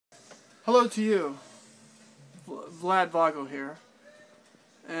Hello to you, Vlad Vago here,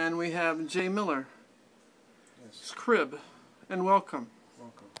 and we have Jay Miller, Yes. Crib, and welcome.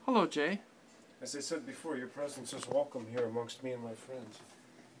 Welcome. Hello, Jay. As I said before, your presence is welcome here amongst me and my friends.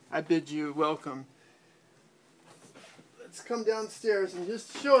 I bid you welcome. Let's come downstairs and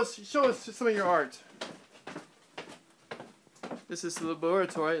just show us some of your art. This is the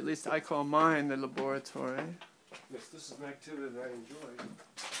laboratory, at least I call mine the laboratory. Yes, this is an activity that I enjoy.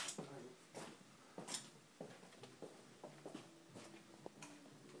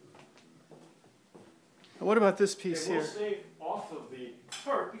 And what about this piece We'll here? save off of the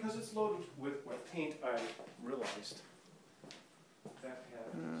part because it's loaded with what paint I realized. That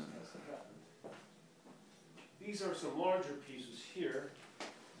has happened. These are some larger pieces here.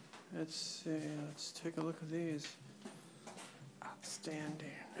 Let's see, let's take a look at these. Outstanding.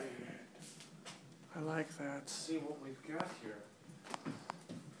 I like that. Let's see what we've got here.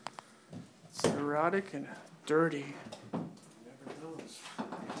 It's erotic and dirty. Never knows.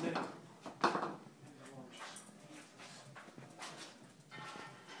 Admit it.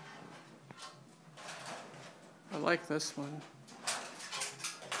 I like this one.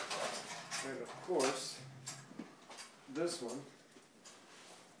 And of course, this one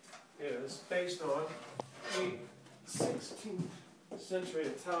is based on a 16th century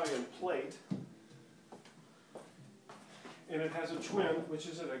Italian plate. And it has a twin, which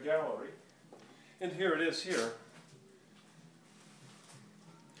is at a gallery. And here it is here.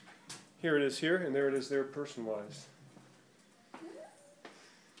 Here it is here, and there it is there personalized.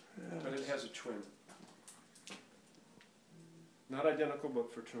 But it has a twin. Not identical,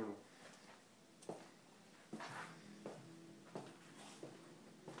 but fraternal.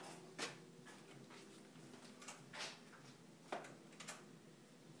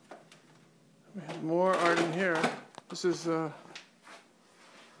 We have more art in here. This is a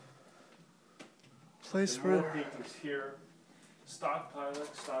place And more where... paintings here. Stockpiling.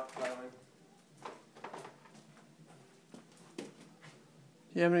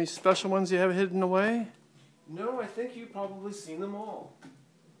 You have any special ones you have hidden away? No, I think you've probably seen them all.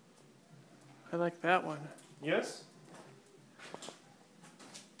 I like that one. Yes?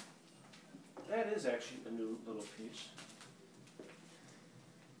 That is actually a new little piece.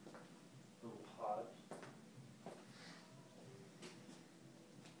 Little pod.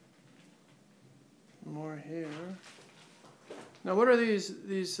 More here. Now, what are these?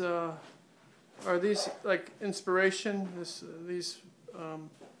 Are these like inspiration? These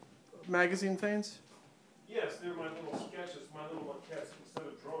magazine things? Yes, they're my little sketches, my little maquettes. Instead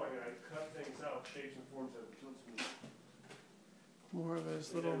of drawing, I cut things out, shapes and forms that appeal to me. More of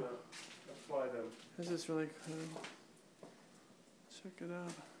his And little. then, apply them. This is really good. Check it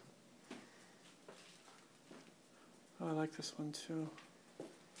out. Oh, I like this one too.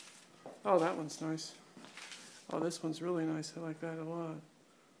 Oh, that one's nice. Oh, this one's really nice. I like that a lot.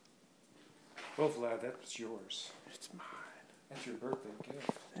 Well, Vlad, that's yours. It's mine. That's your birthday gift.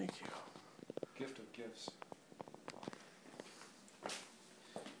 Thank you. Gift of gifts.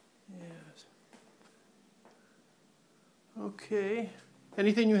 Yes. Okay.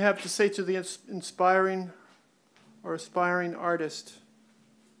 Anything you have to say to the inspiring or aspiring artist?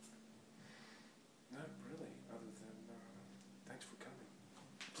 Not really, other than thanks for coming.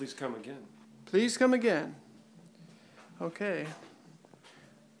 Please come again. Please come again. Okay.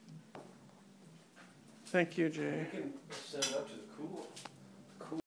 Thank you, Jay. You can send up to the cool.